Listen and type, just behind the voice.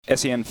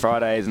SEN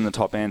Fridays in the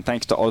top end,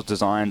 thanks to Oz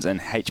Designs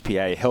and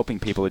HPA, helping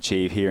people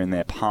achieve here in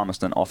their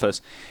Palmerston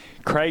office.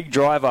 Craig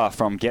Driver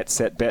from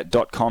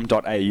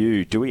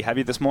GetSetBet.com.au. Do we have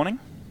you this morning?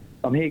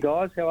 I'm here,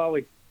 guys. How are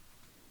we?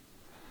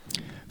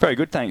 Very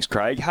good, thanks,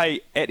 Craig.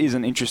 Hey, it is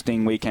an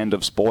interesting weekend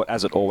of sport,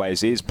 as it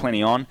always is.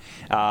 Plenty on.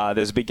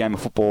 There's a big game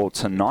of football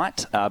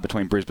tonight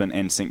between Brisbane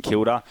and St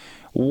Kilda.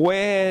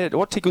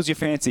 What tickles your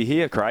fancy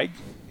here, Craig?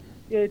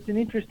 Yeah, it's an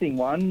interesting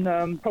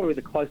one. Probably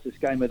the closest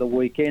game of the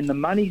weekend. The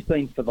money's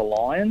been for the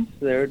Lions.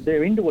 They're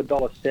into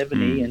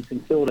 $1.70 and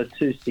St Kilda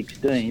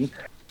 $2.16.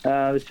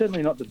 They're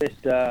certainly not the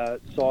best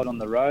side on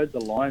the road, the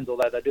Lions,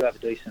 although they do have a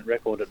decent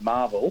record at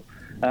Marvel.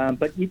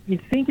 But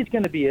you'd think it's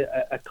going to be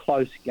a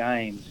close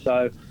game.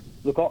 So,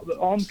 look,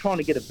 I'm trying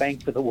to get a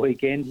bank for the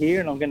weekend here,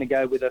 and I'm going to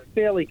go with a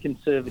fairly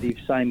conservative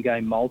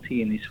same-game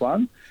multi in this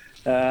one.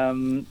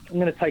 I'm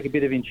going to take a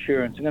bit of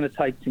insurance. I'm going to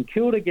take St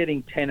Kilda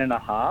getting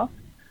 10.5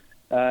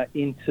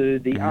 into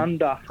the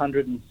under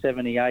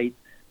 178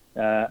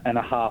 and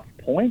a half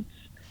points.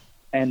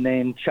 And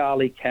then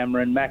Charlie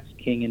Cameron, Max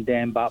King and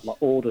Dan Butler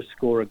all to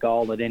score a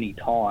goal at any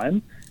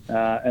time.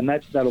 And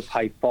that'll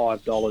pay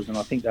 $5, and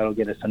I think that'll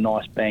get us a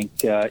nice bank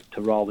to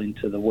roll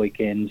into the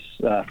weekend's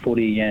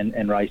footy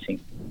and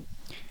racing.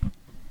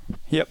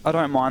 Yep, I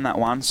don't mind that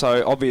one.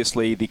 So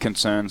obviously the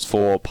concerns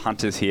for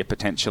punters here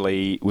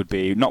potentially would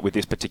be, not with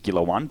this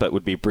particular one, but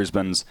would be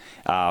Brisbane's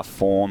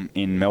form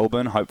in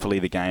Melbourne. Hopefully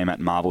the game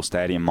at Marvel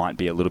Stadium might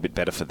be a little bit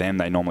better for them.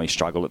 They normally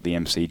struggle at the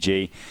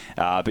MCG.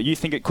 But you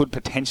think it could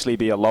potentially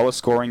be a lower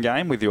scoring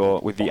game with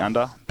the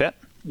under bet?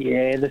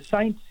 Yeah, the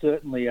Saints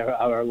certainly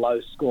are a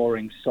low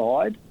scoring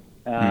side.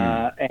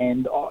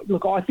 And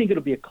look, I think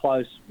it'll be a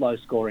close,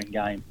 low-scoring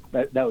game.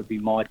 That would be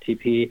my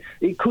tip here.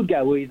 It could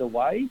go either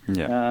way.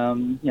 Yeah.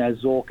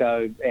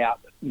 Zorko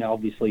out,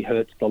 obviously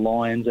hurts the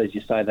Lions. As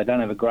you say, they don't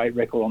have a great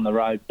record on the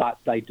road, but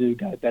they do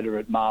go better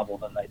at Marvel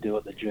than they do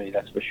at the G,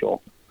 that's for sure.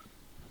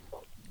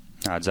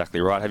 Exactly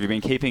right. Have you been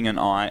keeping an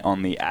eye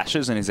on the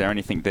Ashes, and is there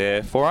anything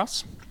there for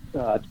us?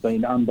 It's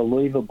been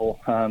unbelievable.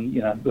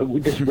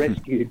 We just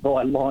rescued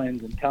by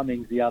Lyons and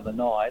Cummings the other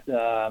night.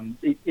 I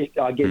guess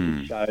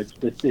it shows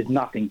that there's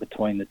nothing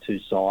between the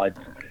two sides.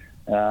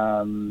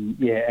 And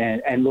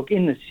look,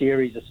 in the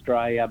series,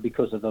 Australia,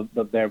 because of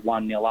they're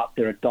 1-0 up,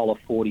 they're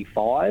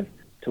 $1.45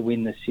 to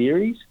win the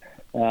series,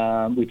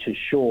 which is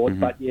short.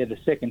 But the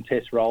second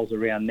test rolls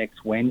around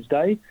next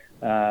Wednesday.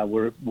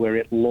 We're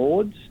at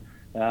Lords,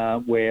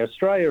 where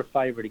Australia are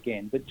favourite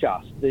again, but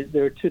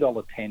they're a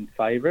 $2.10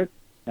 favourite.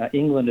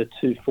 England are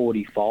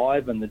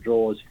 $2.45 and the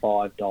draw is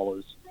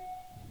 $5.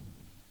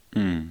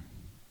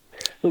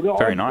 Look,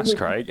 very nice,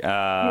 Craig.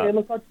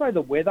 Look, I'd say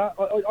the weather.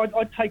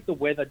 I'd take the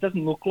weather. It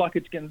doesn't look like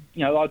it's going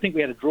to... I think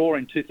we had a draw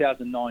in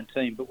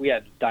 2019, but we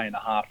had a day and a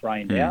half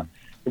rained out.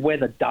 The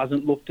weather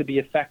doesn't look to be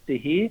a factor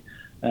here.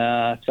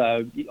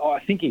 So I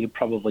think you could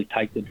probably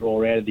take the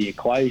draw out of the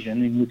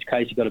equation, in which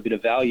case you've got a bit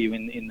of value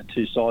in the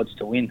two sides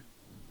to win.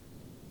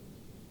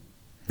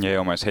 Yeah,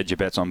 almost hedge your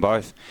bets on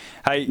both.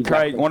 Hey,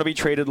 exactly. Craig, want to be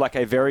treated like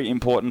a very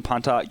important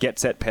punter?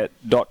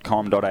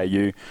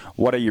 GetSetBet.com.au.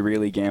 What are you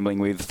really gambling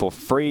with? For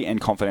free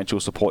and confidential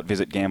support,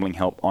 visit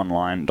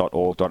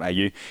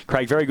gamblinghelponline.org.au.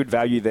 Craig, very good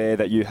value there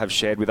that you have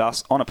shared with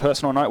us. On a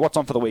personal note, what's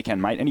on for the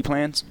weekend, mate? Any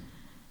plans?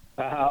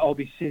 I'll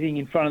be sitting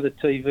in front of the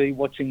TV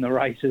watching the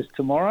races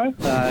tomorrow.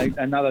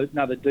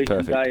 Another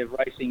decent day of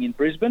racing in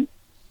Brisbane.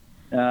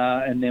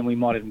 And then we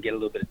might even get a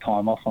little bit of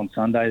time off on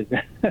Sunday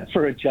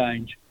for a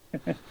change.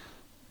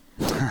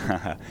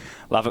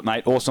 Love it,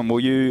 mate. Awesome. Will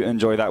you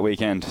enjoy that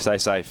weekend? Stay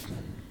safe.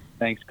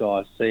 Thanks,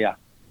 guys. See ya.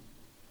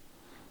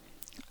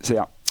 See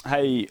ya.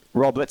 Hey,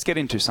 Rob, let's get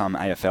into some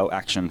AFL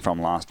action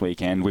from last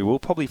weekend. We will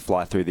probably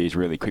fly through these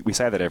really quick. We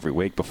say that every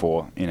week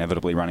before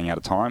inevitably running out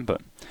of time,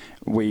 but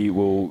we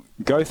will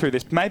go through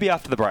this maybe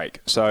after the break.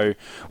 So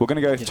we're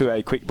going to go to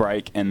a quick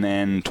break and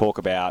then talk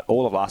about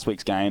all of last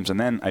week's games and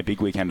then a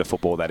big weekend of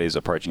football that is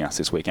approaching us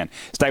this weekend.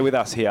 Stay with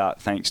us here,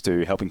 thanks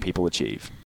to Helping People Achieve.